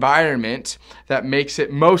curate an environment that makes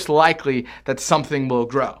it most likely that something will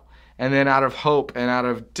grow. And then out of hope and out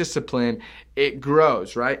of discipline, it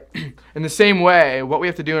grows, right? In the same way, what we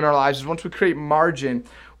have to do in our lives is once we create margin,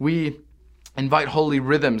 we invite holy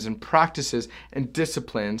rhythms and practices and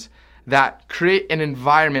disciplines that create an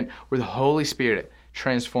environment where the Holy Spirit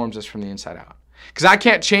transforms us from the inside out. Because I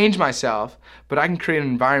can't change myself, but I can create an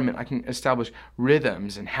environment, I can establish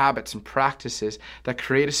rhythms and habits and practices that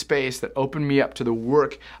create a space that open me up to the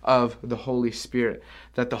work of the Holy Spirit,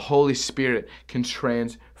 that the Holy Spirit can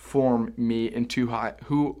transform me into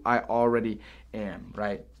who I already am,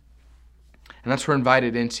 right? And that's what we're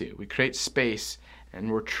invited into. We create space and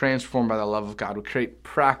we're transformed by the love of God. We create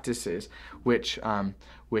practices which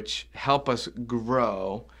help us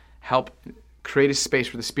grow, help create a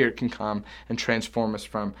space where the Spirit can come and transform us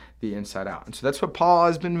from the inside out. And so that's what Paul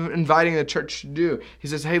has been inviting the church to do. He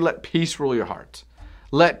says, hey, let peace rule your hearts.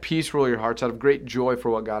 Let peace rule your hearts out of great joy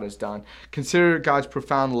for what God has done. Consider God's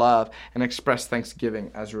profound love and express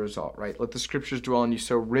thanksgiving as a result, right? Let the scriptures dwell in you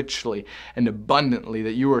so richly and abundantly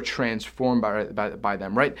that you are transformed by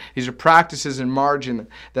them, right? These are practices in margin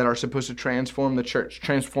that are supposed to transform the church,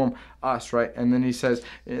 transform us, right? And then he says,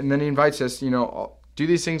 and then he invites us, do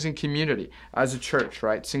these things in community as a church,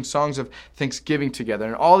 right? Sing songs of thanksgiving together.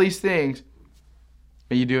 And all these things,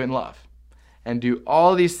 may you do it in love. And do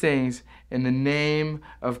all these things in the name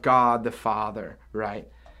of God the Father, right?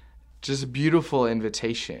 Just a beautiful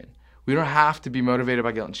invitation. We don't have to be motivated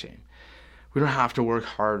by guilt and shame. We don't have to work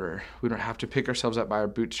harder. We don't have to pick ourselves up by our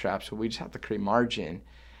bootstraps, but we just have to create margin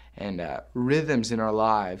and rhythms in our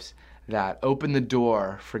lives that open the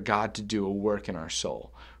door for God to do a work in our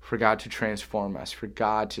soul, for God to transform us, for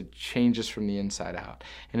God to change us from the inside out.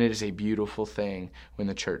 And it is a beautiful thing when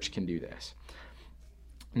the church can do this.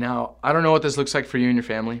 Now, I don't know what this looks like for you and your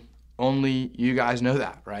family. Only you guys know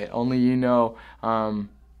that, right? Only you know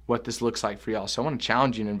what this looks like for y'all. So I want to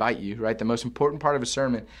challenge you and invite you, right? The most important part of a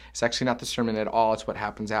sermon is actually not the sermon at all. It's what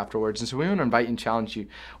happens afterwards. And so we want to invite you and challenge you.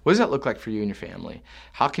 What does that look like for you and your family?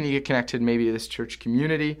 How can you get connected maybe to this church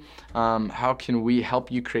community? How can we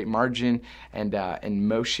help you create margin and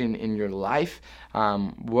motion in your life?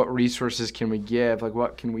 What resources can we give? Like,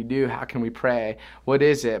 what can we do? How can we pray? What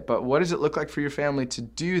is it? But what does it look like for your family to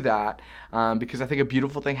do that? Because I think a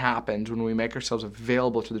beautiful thing happens when we make ourselves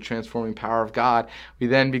available to the transforming power of God. We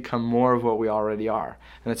then become more of what we already are.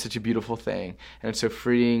 And it's such a beautiful thing. And it's so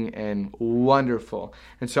freeing and wonderful.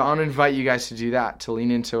 And so I want to invite you guys to do that, to lean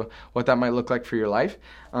into what that might look like for your life.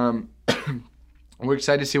 We're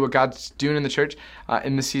excited to see what God's doing in the church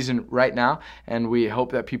in this season right now, and we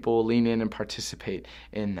hope that people will lean in and participate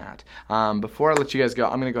in that. Before I let you guys go,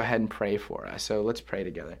 I'm going to go ahead and pray for us. So let's pray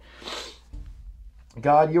together.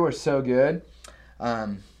 God, you are so good.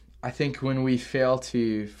 I think when we fail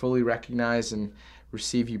to fully recognize and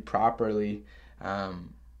receive you properly,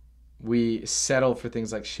 we settle for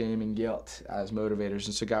things like shame and guilt as motivators.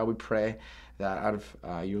 And so, God, we pray that out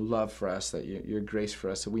of your love for us, that your grace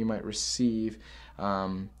for us, that we might receive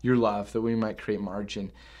your love, that we might create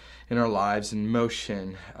margin in our lives and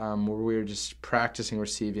motion where we're just practicing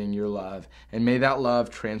receiving your love. And may that love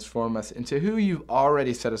transform us into who you've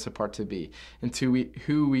already set us apart to be, into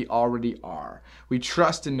who we already are. We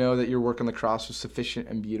trust and know that your work on the cross was sufficient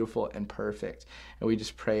and beautiful and perfect. And we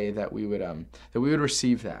just pray that we would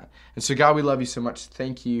receive that. And so, God, we love you so much.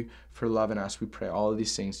 Thank you for loving us. We pray all of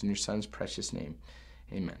these things in your Son's precious name.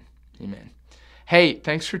 Amen. Amen. Hey,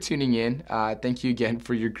 thanks for tuning in. Thank you again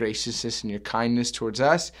for your graciousness and your kindness towards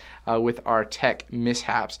us with our tech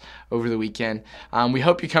mishaps over the weekend. We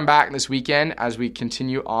hope you come back this weekend as we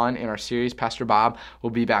continue on in our series. Pastor Bob will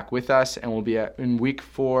be back with us, and we'll be in week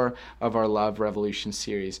 4 of our Love Revolution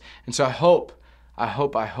series. And so I hope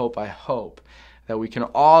that we can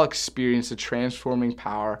all experience the transforming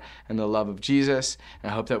power and the love of Jesus.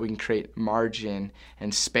 And I hope that we can create margin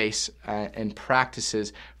and space and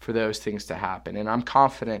practices for those things to happen. And I'm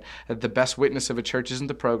confident that the best witness of a church isn't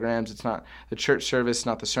the programs, it's not the church service,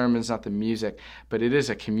 not the sermons, not the music, but it is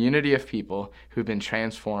a community of people who've been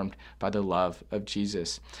transformed by the love of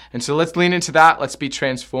Jesus. And so let's lean into that. Let's be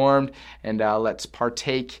transformed, and let's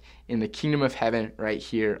partake in the kingdom of heaven right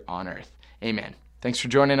here on earth. Amen. Thanks for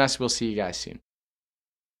joining us. We'll see you guys soon.